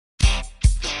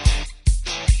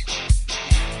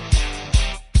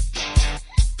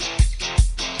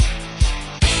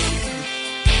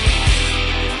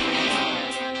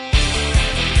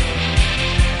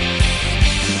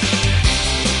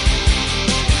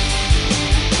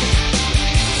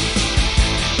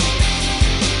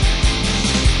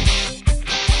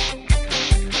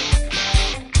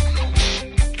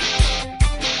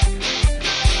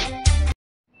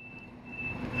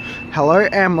Hello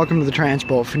and welcome to the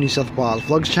Transport for New South Wales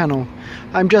Vlogs channel.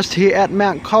 I'm just here at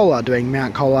Mount Colah doing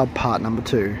Mount Colah part number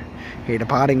 2. Here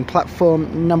departing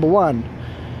platform number 1.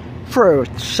 For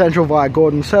Central via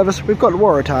Gordon service we've got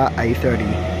Waratah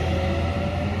A30.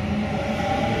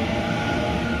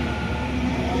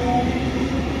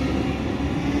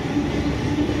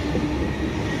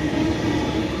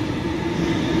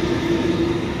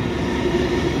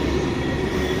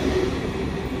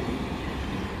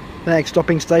 The next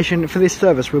stopping station for this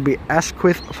service will be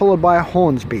Asquith, followed by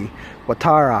Hornsby,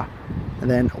 Watara, and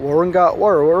then Warringah,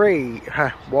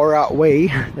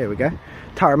 Warrawee, there we go,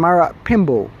 Turramurra,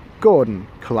 Pymble, Gordon,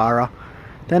 Colah,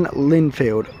 then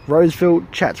Lindfield, Roseville,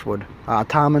 Chatswood,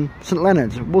 Artarmon, St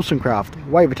Leonards, Wollstonecraft,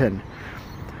 Waverton,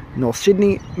 North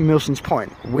Sydney, Milsons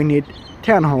Point, Wynyard,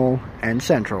 Town Hall and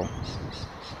Central.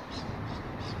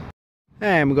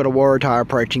 And we've got a Waratah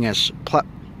approaching us,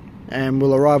 and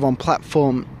we'll arrive on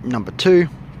platform number 2,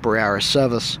 Briara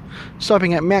service,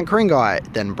 stopping at Mount Ku-ring-gai,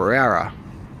 then Briara.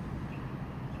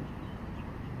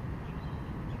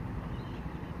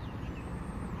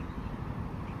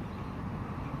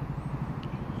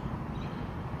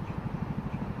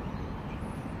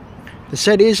 The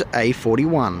set is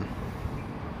A41.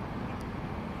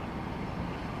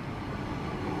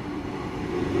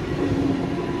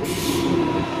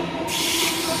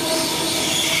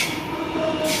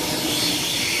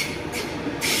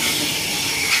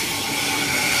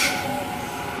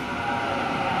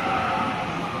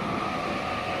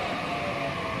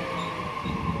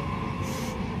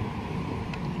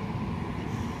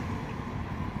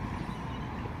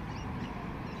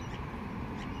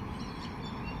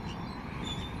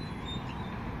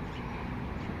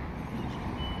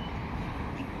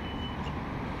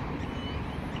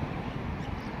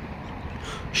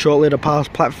 Shortly to pass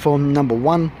platform number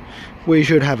 1, we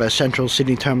should have a Central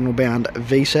Sydney Terminal bound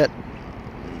V-set.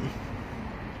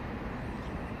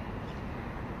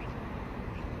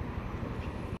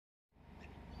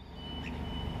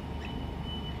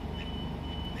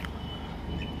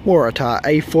 Waratah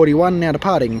A41 now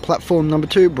departing platform number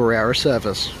 2, Briara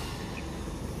service.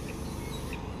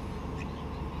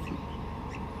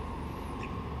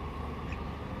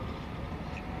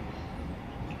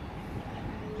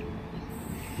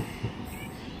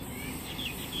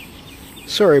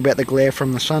 Sorry about the glare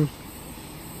from the sun.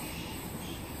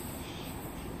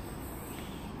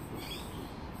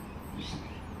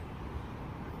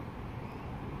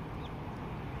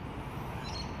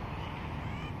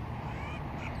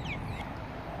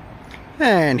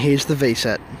 And here's the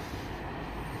V-set.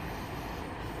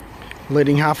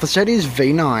 Leading half the set is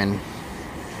V9.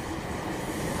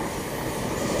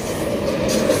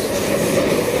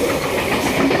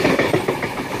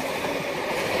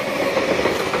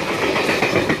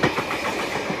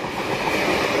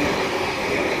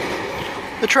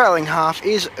 The trailing half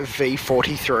is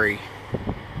V43.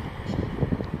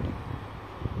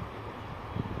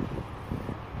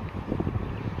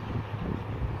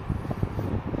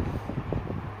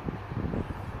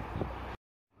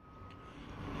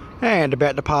 And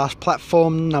about to pass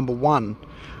platform number 1.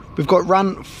 We've got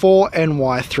run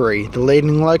 4NY3. The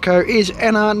leading loco is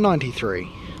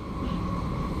NR93.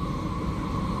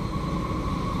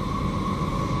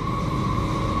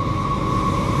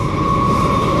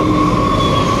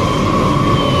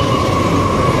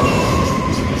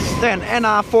 Then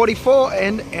NR44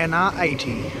 and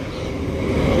NR80.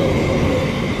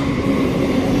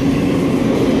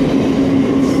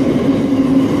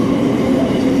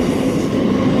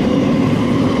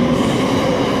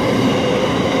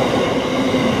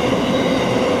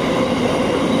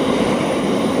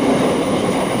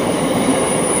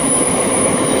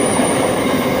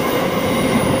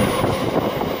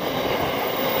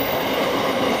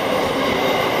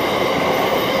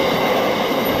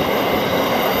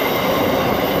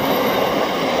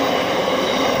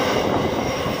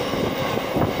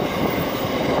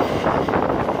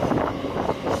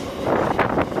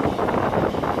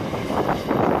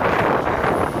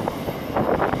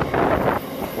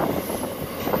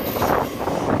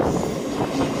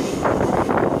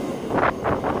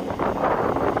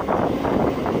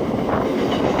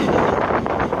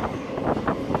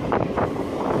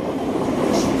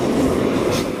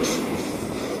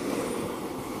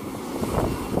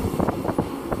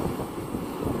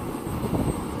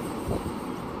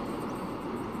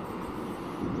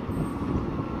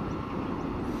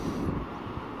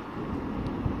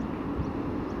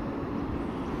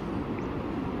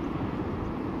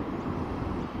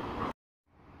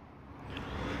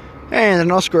 And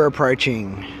an Oscar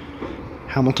approaching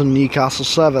Hamilton Newcastle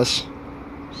service.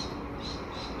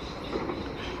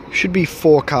 Should be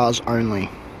 4 cars only.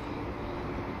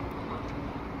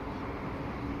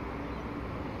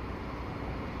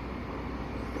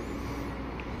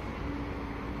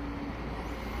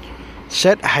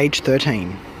 Set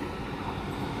H13.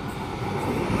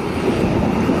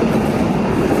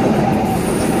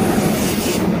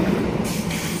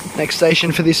 Next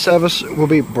station for this service will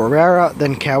be Barara,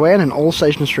 then Cowan, and all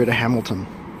stations through to Hamilton.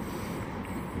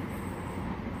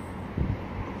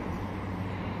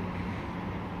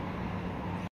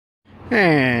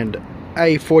 And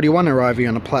A41 arriving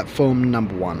on a platform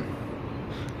number 1.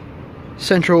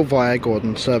 Central via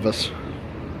Gordon service.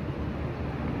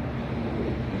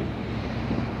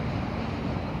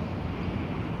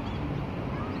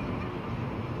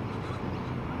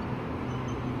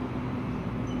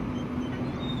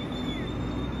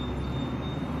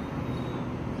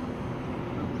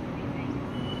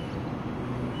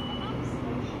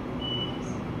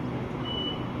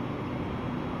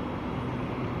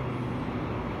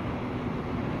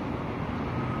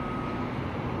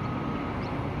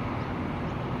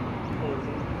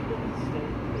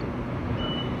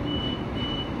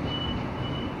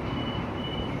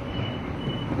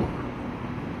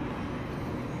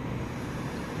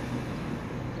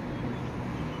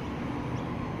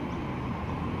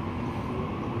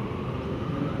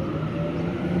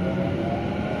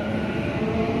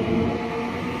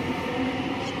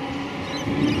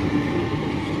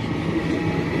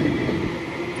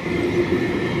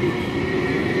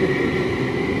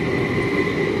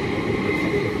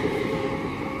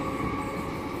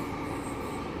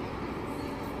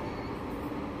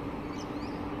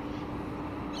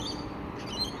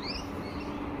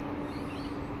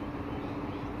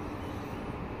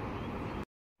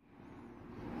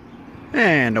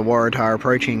 And a Waratah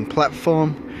approaching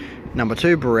platform number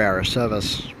 2, Barara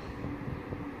service.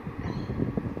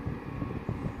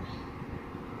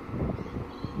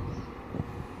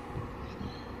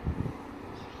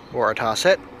 Waratah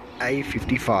set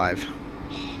A55.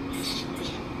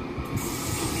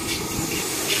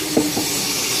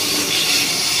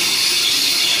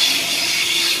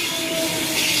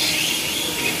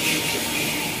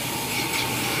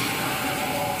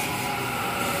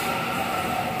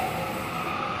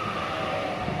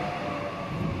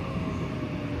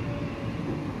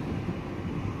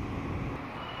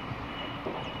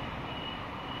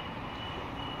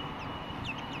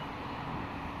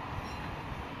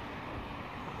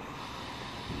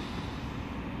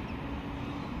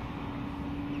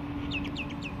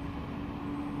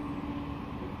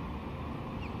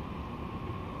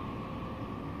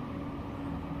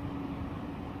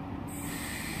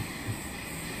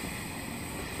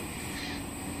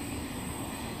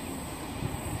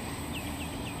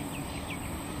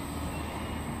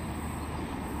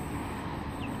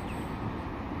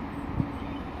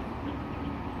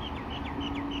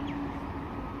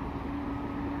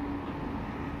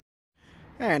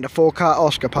 And a 4-car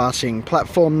Oscar passing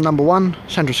platform number 1,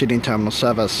 Central Sydney Terminal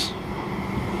service.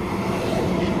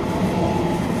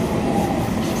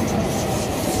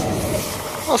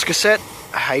 Oscar set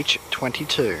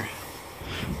H22.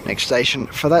 Next station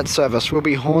for that service will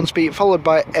be Hornsby, followed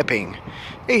by Epping,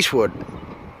 Eastwood,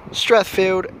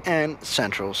 Strathfield and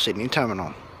Central Sydney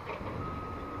Terminal.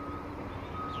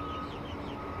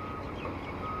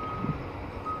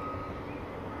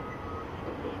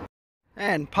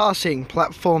 And passing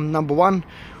platform number 1,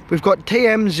 we've got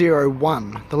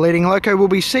TM01. The leading loco will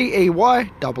be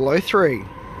CEY003.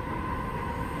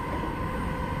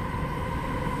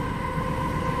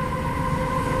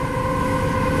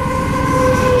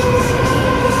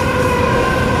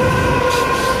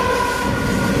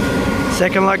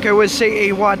 Second loco was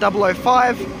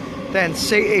CEY005, then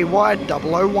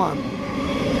CEY001.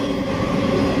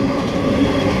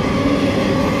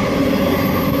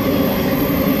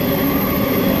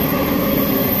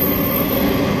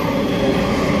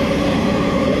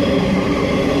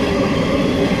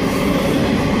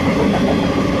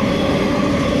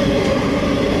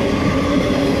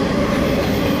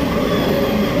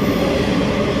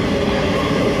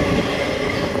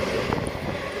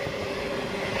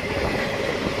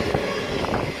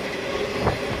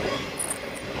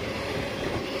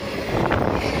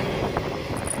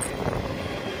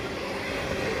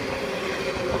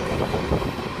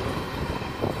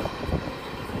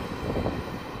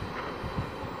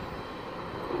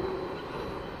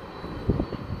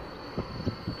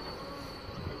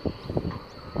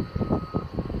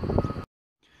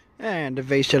 And a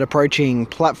V-set approaching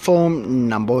platform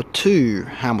number 2,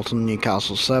 Hamilton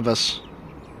Newcastle service.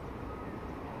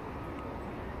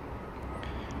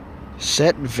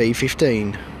 Set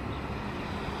V15.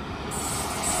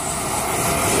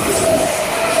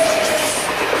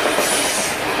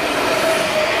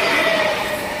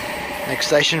 Next next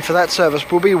station for that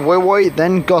service will be Woy Woy,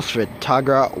 then Gosford,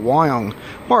 Tuggerah, Wyong,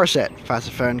 Morisset,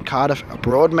 Fassifern, Cardiff,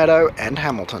 Broadmeadow and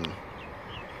Hamilton.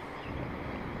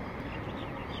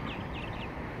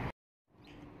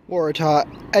 Waratah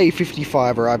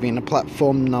A55 arriving at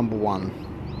platform number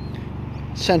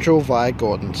 1. Central via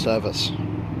Gordon service.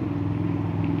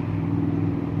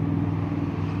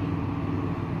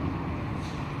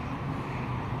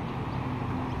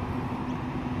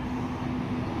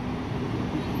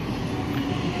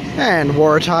 And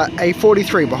Waratah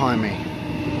A43 behind me.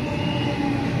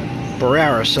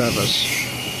 Barara service.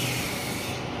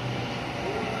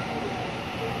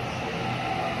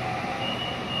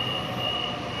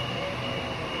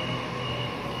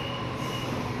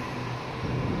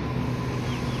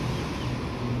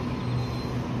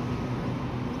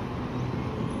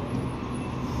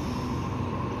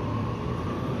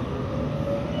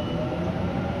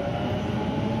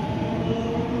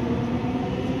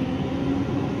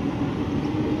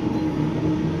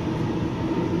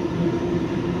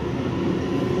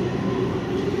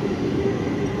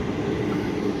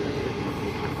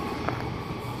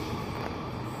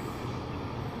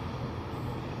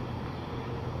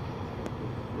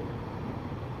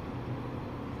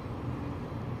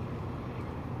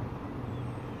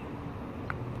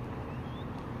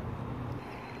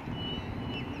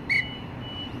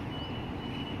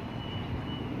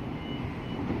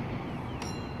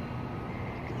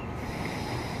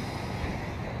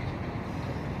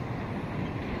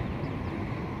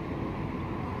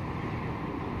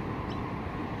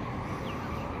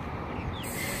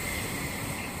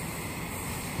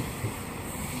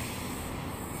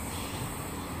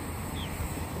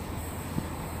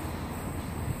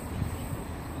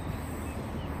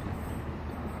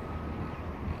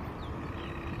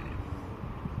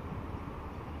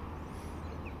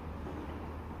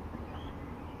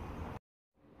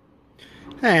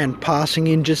 And passing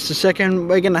in just a second,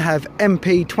 we're going to have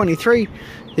MP23,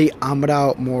 the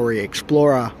Armidale Moree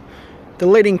Explorer. The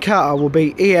leading car will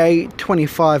be EA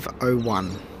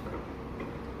 2501.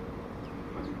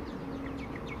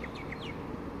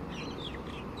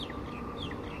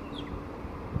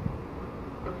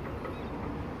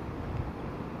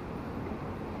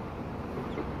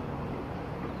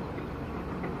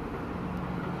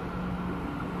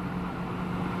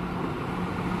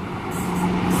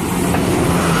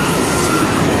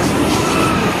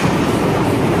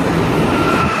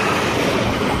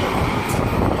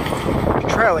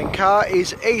 Trailing car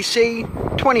is EC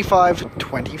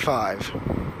 2525.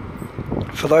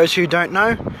 For those who don't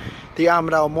know, the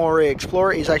Armidale Moree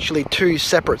Explorer is actually two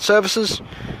separate services.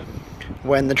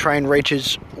 When the train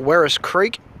reaches Werris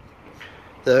Creek,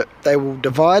 they will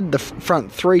divide. The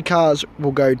front three cars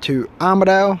will go to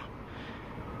Armidale,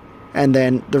 and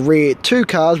then the rear two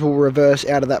cars will reverse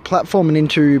out of that platform and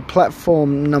into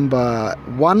platform number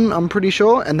 1, I'm pretty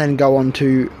sure, and then go on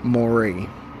to Moree.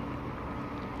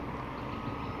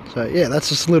 So yeah, that's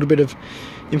just a little bit of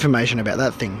information about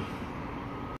that thing.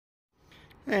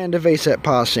 And a VSET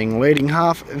passing, leading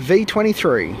half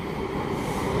V23.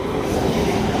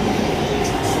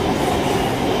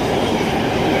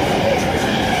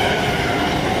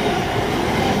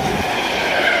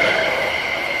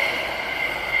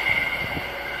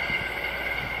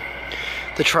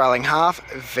 The trailing half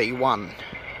V1.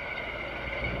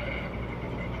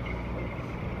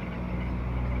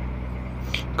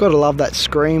 Gotta love that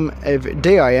scream of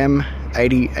DIM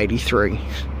 8083.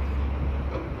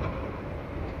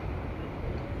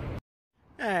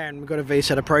 And we've got a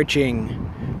VSET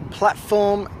approaching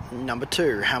platform number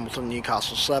 2, Hamilton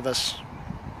Newcastle service.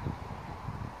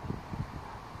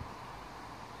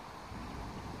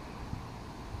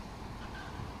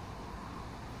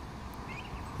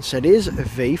 The set is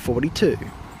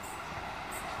V42.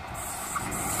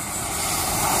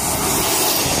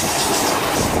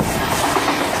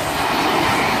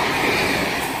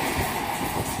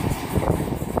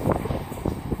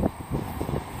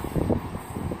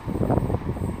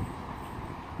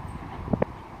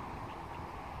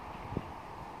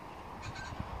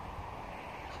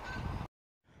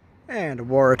 And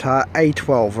Waratah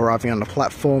A12 arriving on the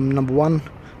platform number 1,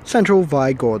 Central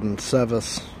via Gordon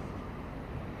service.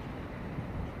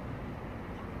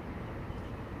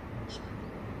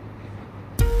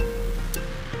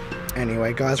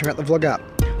 Anyway guys, we're at the vlog up.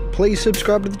 Please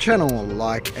subscribe to the channel,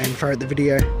 like and favorite the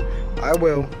video. I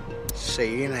will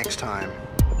see you next time.